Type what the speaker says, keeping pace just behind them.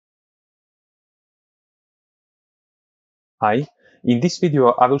Hi, in this video,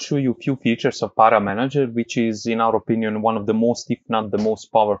 I will show you a few features of ParaManager, which is, in our opinion, one of the most, if not the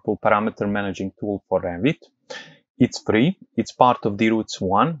most powerful parameter managing tool for Revit. It's free. It's part of DiRoots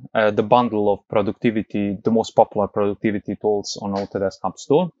 1, the bundle of productivity, the most popular productivity tools on Autodesk App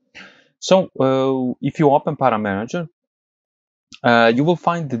Store. So if you open ParaManager, you will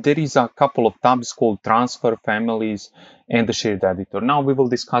find that there is a couple of tabs called Transfer, Families, and the Shared Editor. Now we will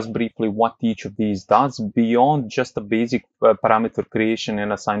discuss briefly what each of these does beyond just the basic parameter creation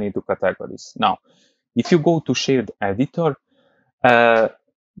and assigning to categories. Now, if you go to Shared Editor,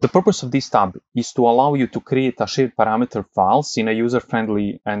 the purpose of this tab is to allow you to create a shared parameter files in a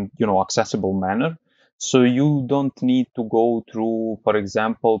user-friendly and accessible manner. So you don't need to go through, for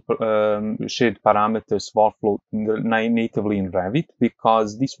example, shared parameters workflow natively in Revit,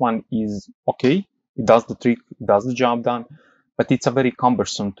 because this one is okay. It does the trick, it does the job done, but it's a very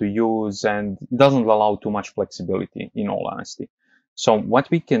cumbersome to use and it doesn't allow too much flexibility, in all honesty. So what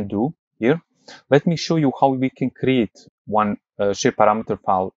we can do here, let me show you how we can create one shared parameter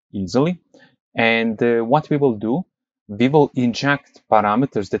file easily. And what we will do, we will inject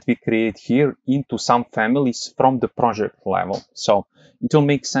parameters that we create here into some families from the project level. So it will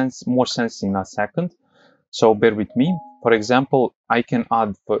make more sense in a second. So bear with me. For example, I can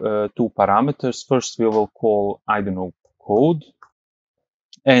add two parameters. First, we will call, I don't know, code.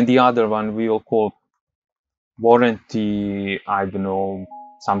 And the other one we will call warranty, I don't know,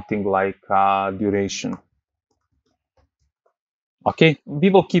 something like duration. Okay, we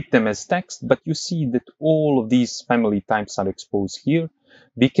will keep them as text, but you see that all of these family types are exposed here.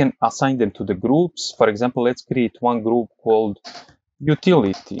 We can assign them to the groups. For example, let's create one group called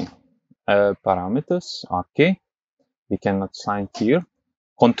utility parameters. Okay, we can assign here.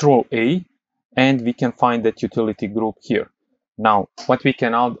 Control A, and we can find that utility group here. Now, what we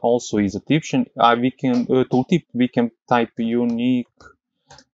can add also is a tip. Tooltip. We can type unique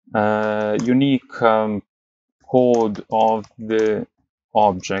code of the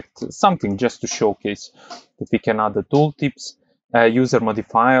object, something just to showcase that we can add the tooltips, user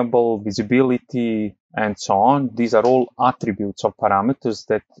modifiable, visibility, and so on. These are all attributes of parameters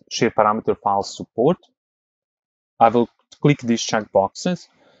that shared parameter files support. I will click these checkboxes.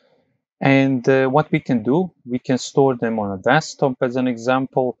 And what we can do, we can store them on a desktop as an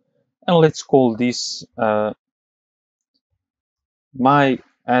example. And let's call this my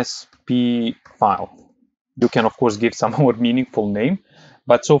SP file. You can, of course, give some more meaningful name,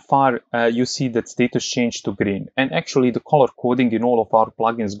 but so far you see that status changed to green. And actually, the color coding in all of our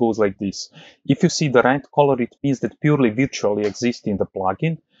plugins goes like this. If you see the red color, it means that purely virtually exists in the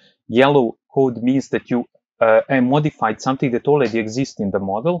plugin. Yellow code means that you modified something that already exists in the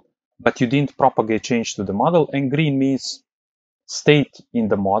model, but you didn't propagate change to the model. And green means state in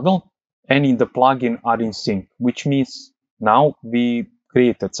the model and in the plugin are in sync, which means now we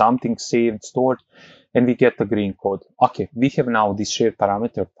created something, saved, stored, and we get the green code. Okay, we have now this shared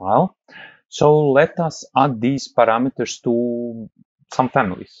parameter file. So let us add these parameters to some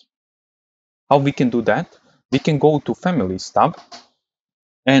families. How we can do that? We can go to Families tab,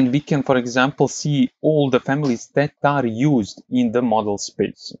 and we can, for example, see all the families that are used in the model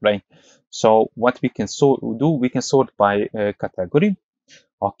space, right? So what we can do, we can sort by category.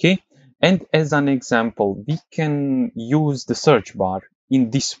 Okay, and as an example, we can use the search bar in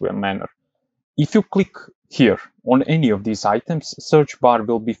this manner. If you click here on any of these items, search bar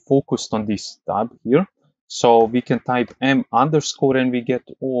will be focused on this tab here. So we can type M underscore and we get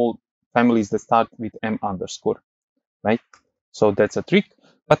all families that start with M underscore, right? So that's a trick.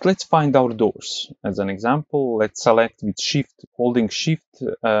 But let's find our doors. As an example, let's select with Shift, holding Shift,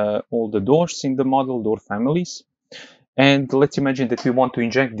 all the doors in the model, door families. And let's imagine that we want to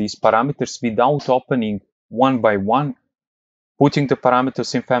inject these parameters without opening one by one, putting the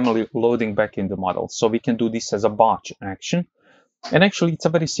parameters in family, loading back in the model. So we can do this as a batch action. And actually, it's a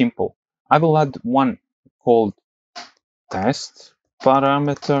very simple. I will add one called test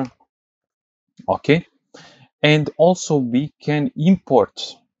parameter. Okay. And also we can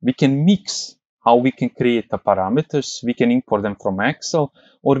import, we can mix how we can create the parameters. We can import them from Excel,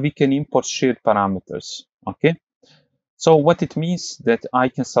 or we can import shared parameters. Okay. So what it means that I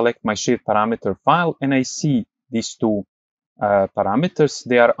can select my shared parameter file and I see these two parameters.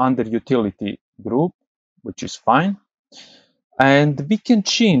 They are under utility group, which is fine. And we can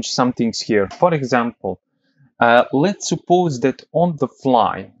change some things here. For example, let's suppose that on the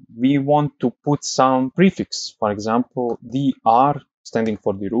fly, we want to put some prefix, for example, DR, standing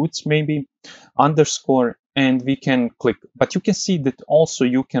for DiRoots maybe, underscore, and we can click. But you can see that also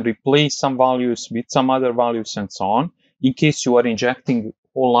you can replace some values with some other values and so on, in case you are injecting a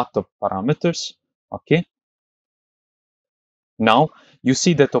whole lot of parameters. Okay. Now you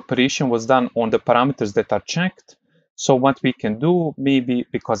see that operation was done on the parameters that are checked. So what we can do, maybe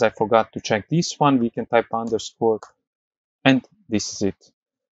because I forgot to check this one, we can type underscore, and this is it.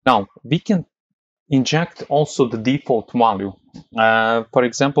 Now we can inject also the default value. For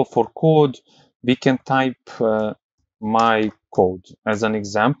example, for code, we can type my code as an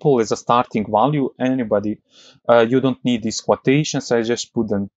example, as a starting value. Anybody, you don't need these quotations. I just put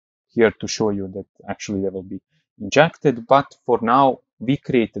them here to show you that actually they will be injected. But for now, we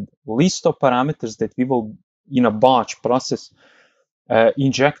created a list of parameters that we will, in a batch process,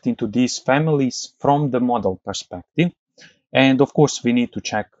 inject into these families from the model perspective. And of course, we need to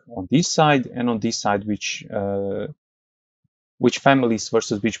check on this side and on this side which families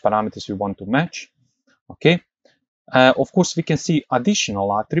versus which parameters we want to match. Okay. Of course, we can see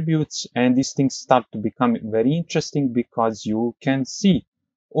additional attributes, and these things start to become very interesting because you can see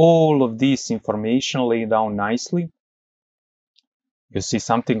all of this information laid down nicely. You see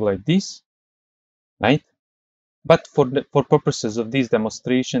something like this, right? But for purposes of this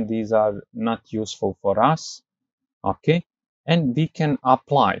demonstration, these are not useful for us. Okay, and we can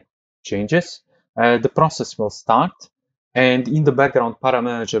apply changes. The process will start, and in the background,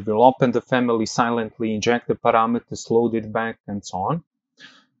 ParaManager will open the family silently, inject the parameters, load it back, and so on.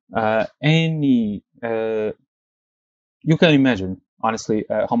 You can imagine, honestly,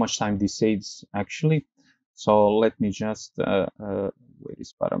 how much time this saves actually. So let me just, where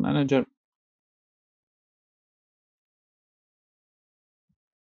is ParaManager?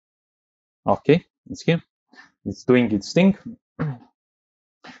 Okay, it's here. It's doing its thing.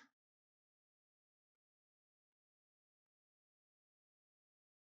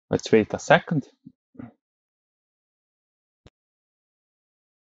 Let's wait a second.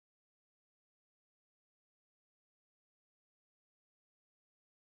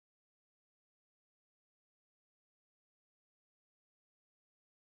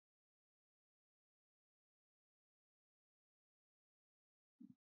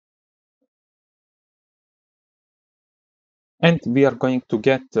 And we are going to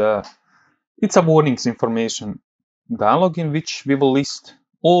get, it's a warnings information dialog in which we will list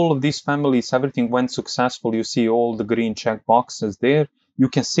all of these families. Everything went successful. You see all the green check boxes there. You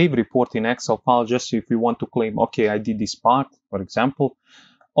can save report in Excel file just if you want to claim, okay, I did this part, for example,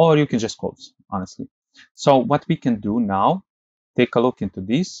 or you can just close, honestly. So what we can do now, take a look into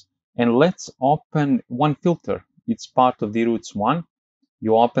this, and let's open one filter. It's part of DiRoots 1.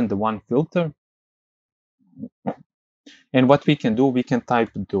 You open the one filter, and what we can do, we can type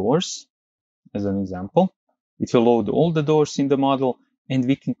doors as an example. It will load all the doors in the model, and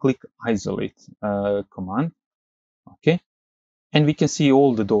we can click isolate command. Okay, and we can see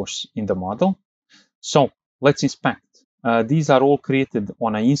all the doors in the model. So let's inspect. These are all created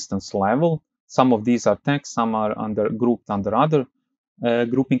on an instance level. Some of these are text, some are grouped under other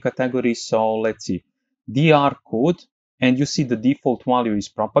grouping categories. So let's see, DR code, and you see the default value is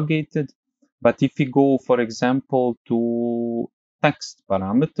propagated. But if we go, for example, to text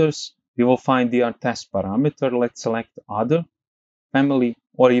parameters, we will find DR test parameter. Let's select other family,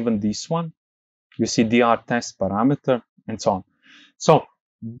 or even this one. You see DR test parameter and so on. So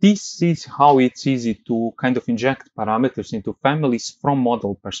this is how it's easy to kind of inject parameters into families from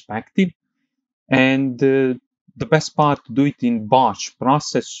model perspective. And the best part, to do it in batch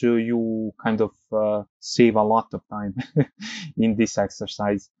process, so you kind of save a lot of time in this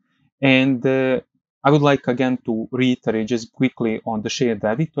exercise. And I would like again to reiterate just quickly on the shared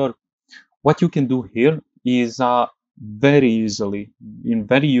editor. What you can do here is very easily, in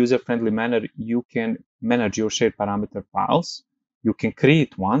very user-friendly manner, you can manage your shared parameter files. You can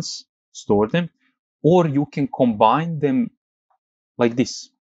create ones, store them, or you can combine them like this.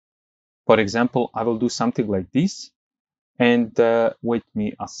 For example, I will do something like this, and wait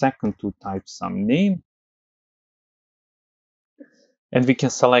me a second to type some name. And we can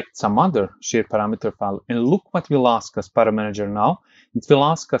select some other shared parameter file. And look what will ask us ParaManager now. It will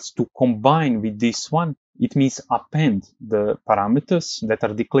ask us to combine with this one. It means append the parameters that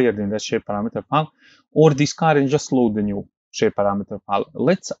are declared in the shared parameter file, or discard and just load the new shared parameter file.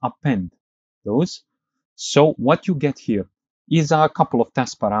 Let's append those. So what you get here is a couple of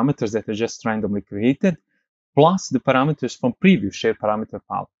test parameters that are just randomly created, plus the parameters from previous shared parameter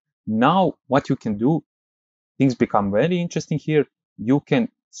file. Now what you can do, things become very interesting here. You can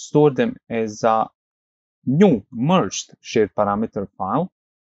store them as a new merged shared parameter file,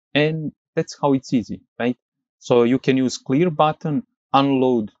 and that's how it's easy, right? So you can use clear button,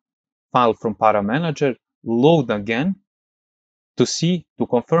 unload file from ParaManager, load again to see, to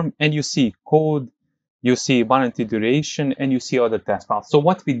confirm, and you see code, you see warranty duration, and you see other test files. So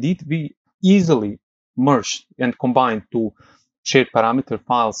what we did, we easily merged and combined to shared parameter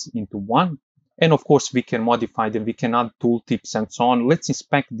files into one. And of course, we can modify them. We can add tooltips and so on. Let's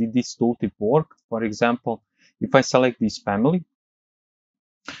inspect did this tooltip work. For example, if I select this family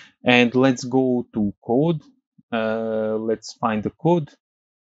and let's go to code, let's find the code,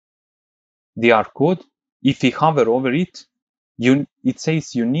 DR code. If we hover over it, it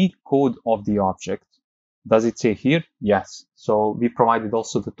says unique code of the object. Does it say here? Yes. So we provided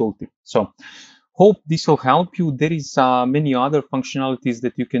also the tooltip. So hope this will help you. There is many other functionalities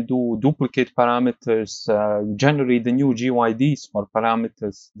that you can do, duplicate parameters, generate the new GUIDs for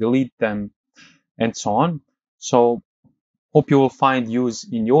parameters, delete them, and so on. So hope you will find use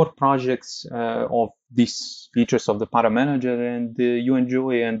in your projects of these features of the ParaManager, and you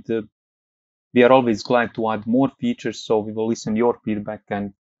enjoy, and we are always glad to add more features. So we will listen to your feedback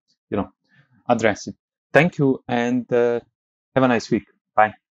and address it. Thank you, and have a nice week.